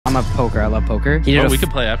I'm a poker. I love poker. He did we could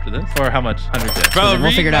play after this. For how much? 100K. Bro,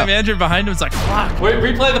 we'll figure it out. My manager behind him was like, fuck. Wait,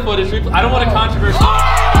 replay the footage. I don't want a controversy.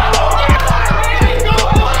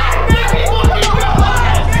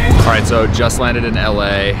 All right, so just landed in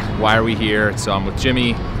LA. Why are we here? So I'm with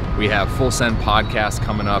Jimmy. We have Full Send podcast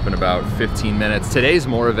coming up in about 15 minutes. Today's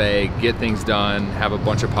more of a get things done, have a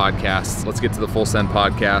bunch of podcasts. Let's get to the Full Send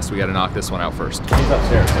podcast. We got to knock this one out first. He's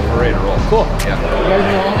upstairs, so we're ready to roll. Cool. Yeah. You guys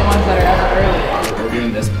are the only ones that are ever early. We're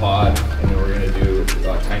doing this pod, and then we're gonna do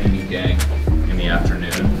Tiny Meat Gang in the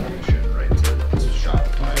afternoon. Right to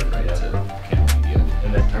Shopify, right to Camp Media.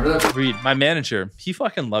 And then remember that? Reed, my manager, he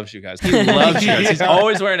fucking loves you guys. He loves you guys. He's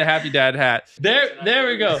always wearing a happy dad hat. There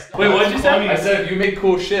we go. Wait, what'd you say? I said if you make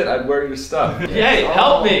cool shit, I'd wear your stuff. Hey,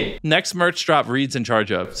 help me. Next merch drop, Reed's in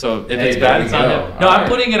charge of. So if it's bad, it's on him. No, I'm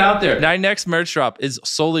putting it out there. My next merch drop is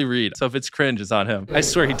solely Reed. So if it's cringe, it's on him. I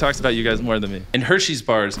swear he talks about you guys more than me. In Hershey's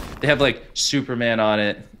bars, they have like Superman on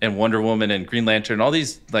it and Wonder Woman and Green Lantern, all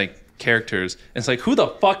these like characters. And it's like, who the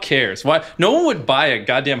fuck cares? Why? No one would buy a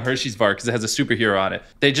goddamn Hershey's bar because it has a superhero on it.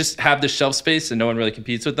 They just have the shelf space and no one really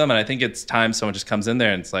competes with them. And I think it's time someone just comes in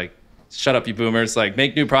there and it's like, shut up, you boomers. Like,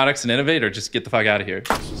 make new products and innovate, or just get the fuck out of here.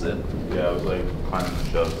 This was it. Yeah, I was like climbing the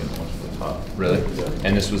shelf, getting much to the top. Really? Yeah.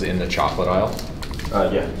 And this was in the chocolate aisle?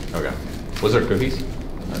 Yeah. Okay. Was there cookies?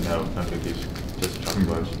 No, no cookies. Just chocolate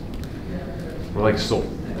bars. We're like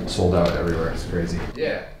sold out everywhere. It's crazy.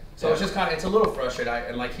 Yeah. So it's just kind of, it's a little frustrating.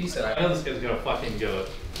 And like he said, I know this guy's gonna fucking go.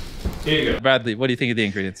 Here you go. Bradley, what do you think of the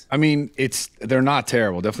ingredients? I mean, they're not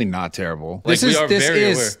terrible. Definitely not terrible. Like,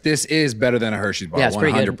 This is better than a Hershey's bar. Yeah, it's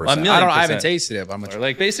pretty good. 100%. I haven't tasted it, but I'm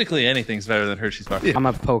like basically anything's better than Hershey's bar. I'm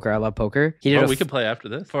a poker. I love poker. He did we could play after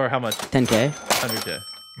this. For how much? 10K. 100K.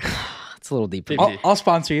 It's a little deep. I'll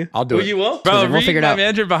sponsor you. I'll do it. You will? Bro, we'll figure it out. My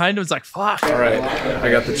manager behind him was like, fuck. All right,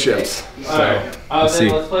 I got the chips. So, let's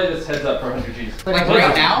play this heads up for 100 G's. Like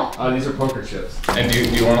right now? These are poker chips. And do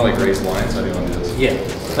you want to like raise the lines? How do you want to do this?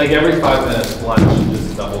 Yeah. Like every 5 minutes, lunch,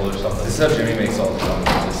 just double or something. This is how Jimmy makes all the time.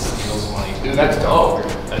 Just steals money. Dude, that's dope.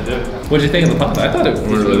 I do. What'd you think of the pod? I thought it was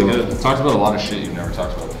really good. Talked about a lot of shit you've never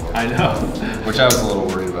talked about before. I know. Which I was a little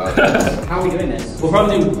worried about. How are we doing this? We'll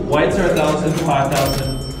probably do whites are 1,000,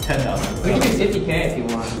 5,000. 10,000. We can do 50K if you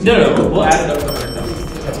want. No, we'll add it up to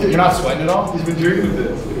 100,000. You're not sweating at all? He's been drinking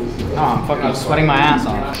this. Oh, I'm fucking sweating my ass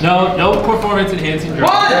off. No performance enhancing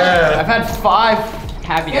drugs. What? Yeah. I've had 5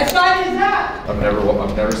 happy days. I've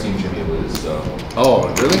never seen Jimmy lose, so. Oh,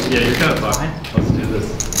 really? Yeah, you're kind of fucked. Let's do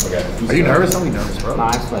this. Okay. Are you nervous? Don't be nervous, bro. Nah,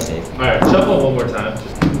 I'm sweating. All right, shuffle one more time.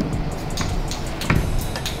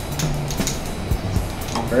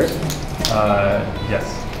 First?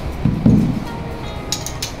 Yes.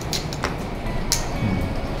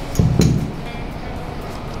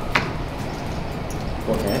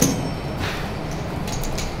 Okay.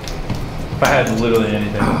 If I had literally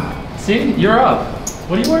anything. See, you're up.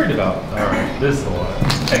 What are you worried about? All right, this is the one.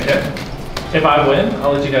 Okay. If I win,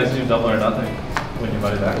 I'll let you guys do double or nothing. Win your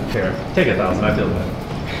money back. Here, take 1,000. I feel good.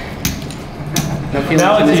 No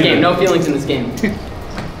feelings in this game. No feelings in this game.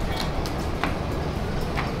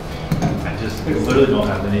 I just literally don't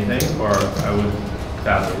have anything, or I would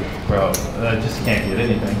pass it. Bro, I just can't get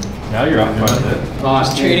anything. Now you're up quite a bit.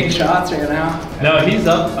 Lost. Trading shots right now. No, he's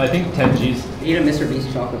up, I think, 10 G's. You need a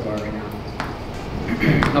MrBeast chocolate bar right now.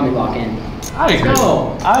 Help me lock in. I agree.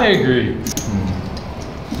 Go. I agree.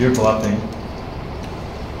 You're bluffing.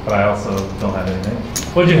 But I also don't have anything.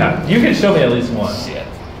 What'd you have? You can show me at least one. Shit.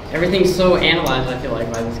 Everything's so analyzed, I feel like,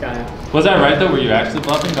 by this guy. Was that right, though? Were you actually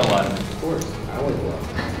bluffing? Don't lie to me. Of course. I always bluff.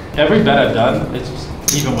 Every bet I've done, it's just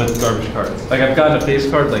even with garbage cards. Like, I've gotten a face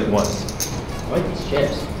card, like, once. I like these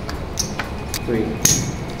chips. 3.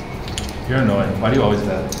 You're annoying. Why do you always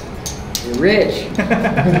bet? You're rich.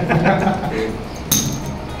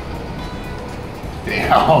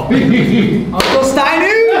 Uncle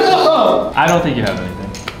Steiny! I don't think you have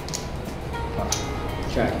anything.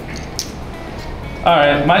 Check. All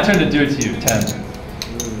right, my turn to do it to you. 10.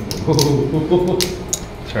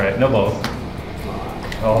 That's right. No balls.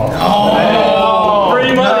 Oh.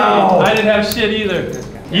 Free money. No. I didn't have shit either.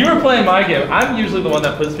 You were playing my game. I'm usually the one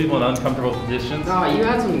that puts people in uncomfortable positions. No, you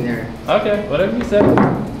had something there. Okay, whatever you said.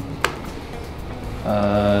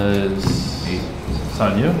 It's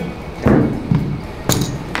on you.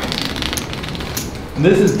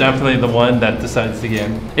 This is definitely the one that decides the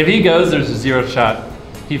game. If he goes, there's a 0 shot.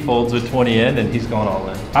 He folds with 20 in, and he's going all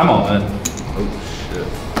in. I'm all in. Oh, shit.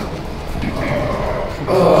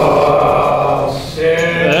 Oh, shit.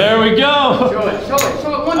 There we go. Show it. Show it.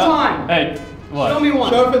 Show it one time. Hey, what? Show me one.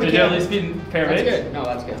 Show it for the Did you camera. at least beat pair That's mates? good. No,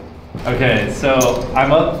 that's good. Okay, so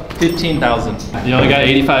I'm up 15,000. You only got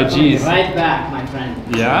 85 G's. Right back, my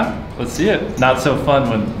friend. Yeah? Let's see it. Not so fun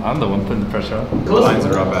when I'm the one putting the pressure on. Lines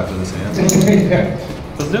are up after this hand.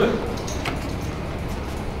 Let's do it.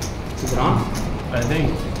 Is it on? I think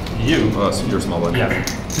you. Oh, so you're a small one. Yeah.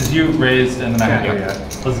 Because you raised and then I had to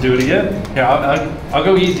react. Let's do it again. Here, I'll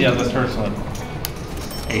go easy on this first one.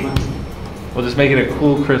 8. We'll just make it a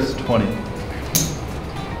cool, crisp 20.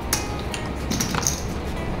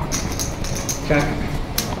 Check.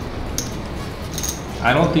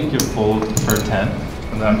 I don't think you'll fold for 10.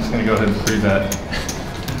 And then I'm just going to go ahead and pre-bet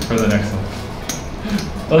for the next one.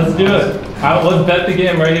 Let's do it. Let's bet the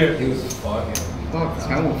game right here. He was fucking. Fuck, this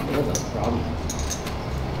guy won't fold, that's the problem.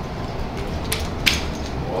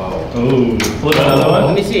 Whoa. Ooh, flip another one.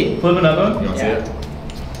 Let me see. Flip another one. You want to see it?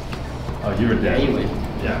 Oh, you were Yeah, dead. you win.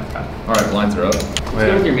 Yeah. All right, blinds are up. Let's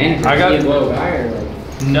go with your manager. I got Is he a low guy or like?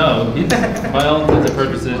 no. He's, by all intents and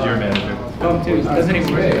purposes, your manager. Oh, dude, he doesn't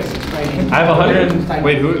even raise. I have 100.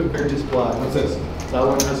 Wait, who? What's this? That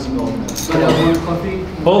one has some milk.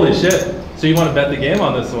 Holy shit! So you want to bet the game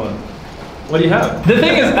on this one? What do you have? The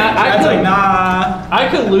thing is, I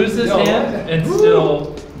could lose this hand and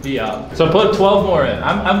still be out. So put 12 more in.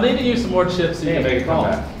 I'm leaving you some more chips so you can make a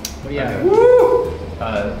comeback. What do you have? Woo!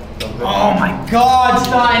 Oh my God,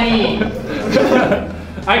 Steiny!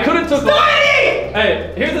 I could have took. Steiny!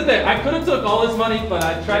 Hey, here's the thing. I could have took all his money, but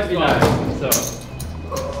I tried to be nice. So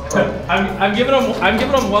I'm giving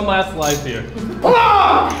him one last life here.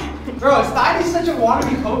 Bro, Steiny's such a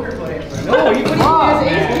wannabe poker player, bro. No, you put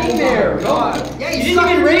his ace king there. Yeah, you didn't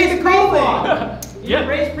even raise the pre-flop. Yeah.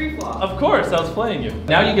 Raise pre-flop. Of course, I was playing you.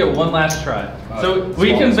 Now you get one last try. So we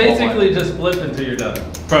can basically just flip until you're done.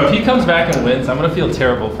 Bro, if he comes back and wins, I'm gonna feel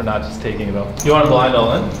terrible for not just taking it all. You want to blind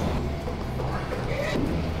all in?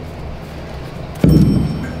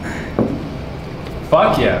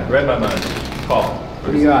 Fuck yeah, read my mind. Call.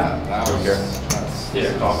 What do you got?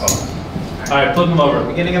 Yeah, call. All right, flip him over.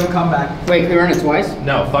 Beginning of a comeback. Wait, can we run it twice?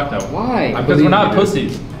 No, fuck no. Why? Because we're not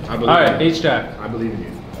pussies. I All believe right, you. H-Jack. I believe in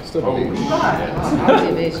you. I still believe in you. How is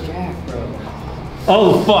it ace jack, bro?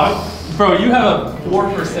 Oh fuck, bro, you have a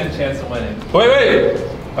 4% chance of winning. Wait.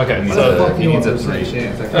 Okay, so He needs a 3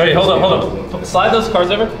 chance. wait, hold on. Slide those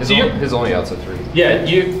cards over. So His only out's a 3.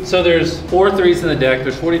 yeah, so there's 4 threes in the deck.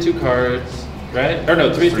 There's 42 cards, right? Or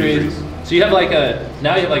no, 3 threes. So you have like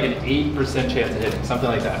now you have like an 8% chance of hitting, something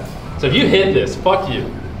like that. So if you hit this, fuck you.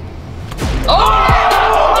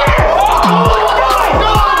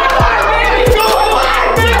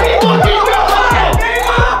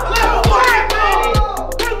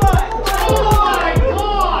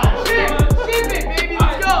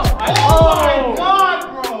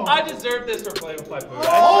 I deserve this for playing with my food.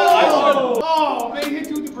 Oh, man, hit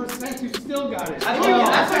 2%, you still got it. That's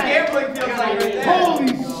what gambling feels like right there. Holy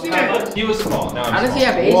shit. He was small. Now How does he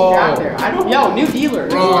have ace jack there? I don't. Yo, new dealer.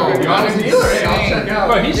 Bro, you're on a dealer. Hey, I'll check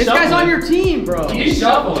out. Bro, he's This shuffling. guy's on your team, bro. He's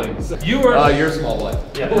shuffling. You were. You're small blind.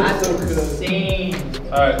 Yeah. That's insane.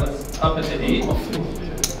 All right, let's up it to 8.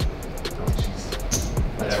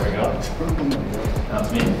 There we go.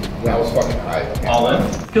 That's me. That was fucking high. All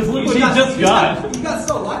in. Because look what he just got. You got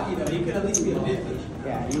so lucky though. You could at least be a 50.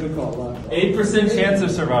 Yeah, you would call luck. 8% chance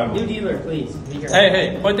of survival. New dealer, please.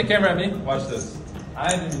 Hey, point the camera at me. Watch this.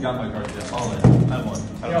 I haven't even got my cards yet. All in. I won.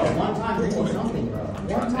 Yo, one time, bring me something, bro.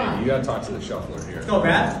 One time. You gotta talk to the shuffler here. Go,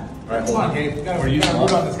 Brad. All right, hold on, Gabe. You gotta root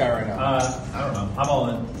on this guy right now. I don't know. I'm all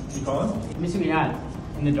in. You calling? Let me see what you got.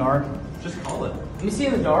 In the dark. Just call it. Let me see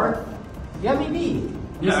in the dark. You have me beat.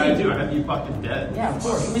 Yeah, I do. I have you fucking dead. Yeah, of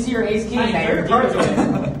course. Let me see your ace king. Nice, Now your you're cards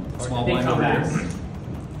giving Small big blind over here.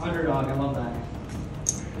 comebacks. Underdog, I love that.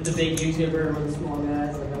 The big YouTuber with the small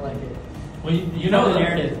guys, like I like it. Well, you know the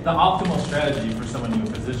narrative, the optimal strategy for someone in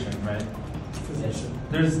your position, right? Position.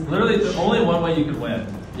 There's literally only one way you could win.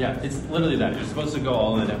 Yeah, it's literally that. You're supposed to go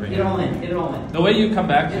all in every Get it game. all in. Get it all in. The way you come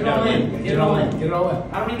back, Get you it all gotta in. win. Get it all in. Get it all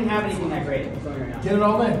in. I don't even have anything that great. I'm telling you right now. Get it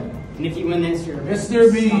all in. And if you win this, you're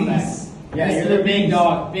MrBeast. Yeah, you're the big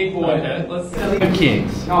dog, big boy. Okay, let's see.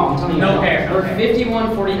 Kings. No, I'm telling you. No right pair, now. no We're pair.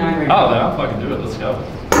 51-49 right Oh, now. then I'll fucking do it. Let's go.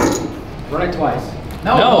 Run it twice.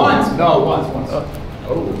 No. Once. No, once.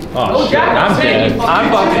 Oh, No shit. jack, no I'm 10, dead. you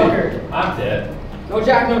I'm fucking fucking. I'm dead. No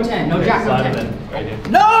jack, no 10. No jack, no Slide it 10. in. Right here.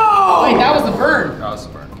 No! Wait, that was the burn. That was a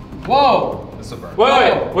burn. Whoa. This is a burn.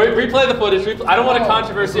 Wait, replay the footage. I don't want a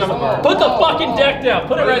controversy on the Whoa, Put the whoa, fucking whoa. deck down.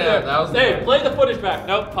 Put it right Yeah, there. that was the Hey, burn. play the footage back.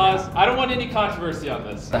 Nope, pause. I don't want any controversy on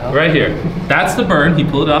this. Right here. That's the burn. He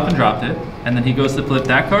pulled it up and dropped it. And then he goes to flip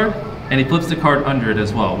that card. And he flips the card under it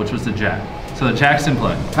as well, which was the jack. So the jack's in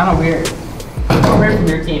play. Kind of weird. Weird from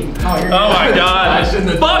your team. Oh, you're Oh my god.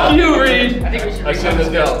 Fuck you, Reed. I think we should I shouldn't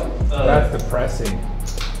have dealt. That's depressing.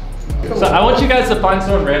 So I want you guys to find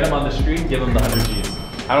someone random on the street, give them the 100 G's.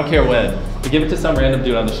 I don't care when. We give it to some random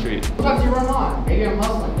dude on the street. Sometimes you run on. Maybe I'm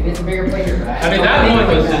hustling. You get some bigger players. I mean, that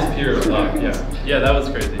one was just pure luck. Yeah. Yeah, that was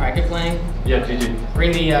crazy. All right, keep playing. Yeah, GG.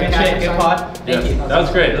 Bring the Good shit, good pod. Thank you. That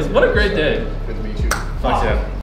was great. What a great day. Good to meet you. Fuck yeah.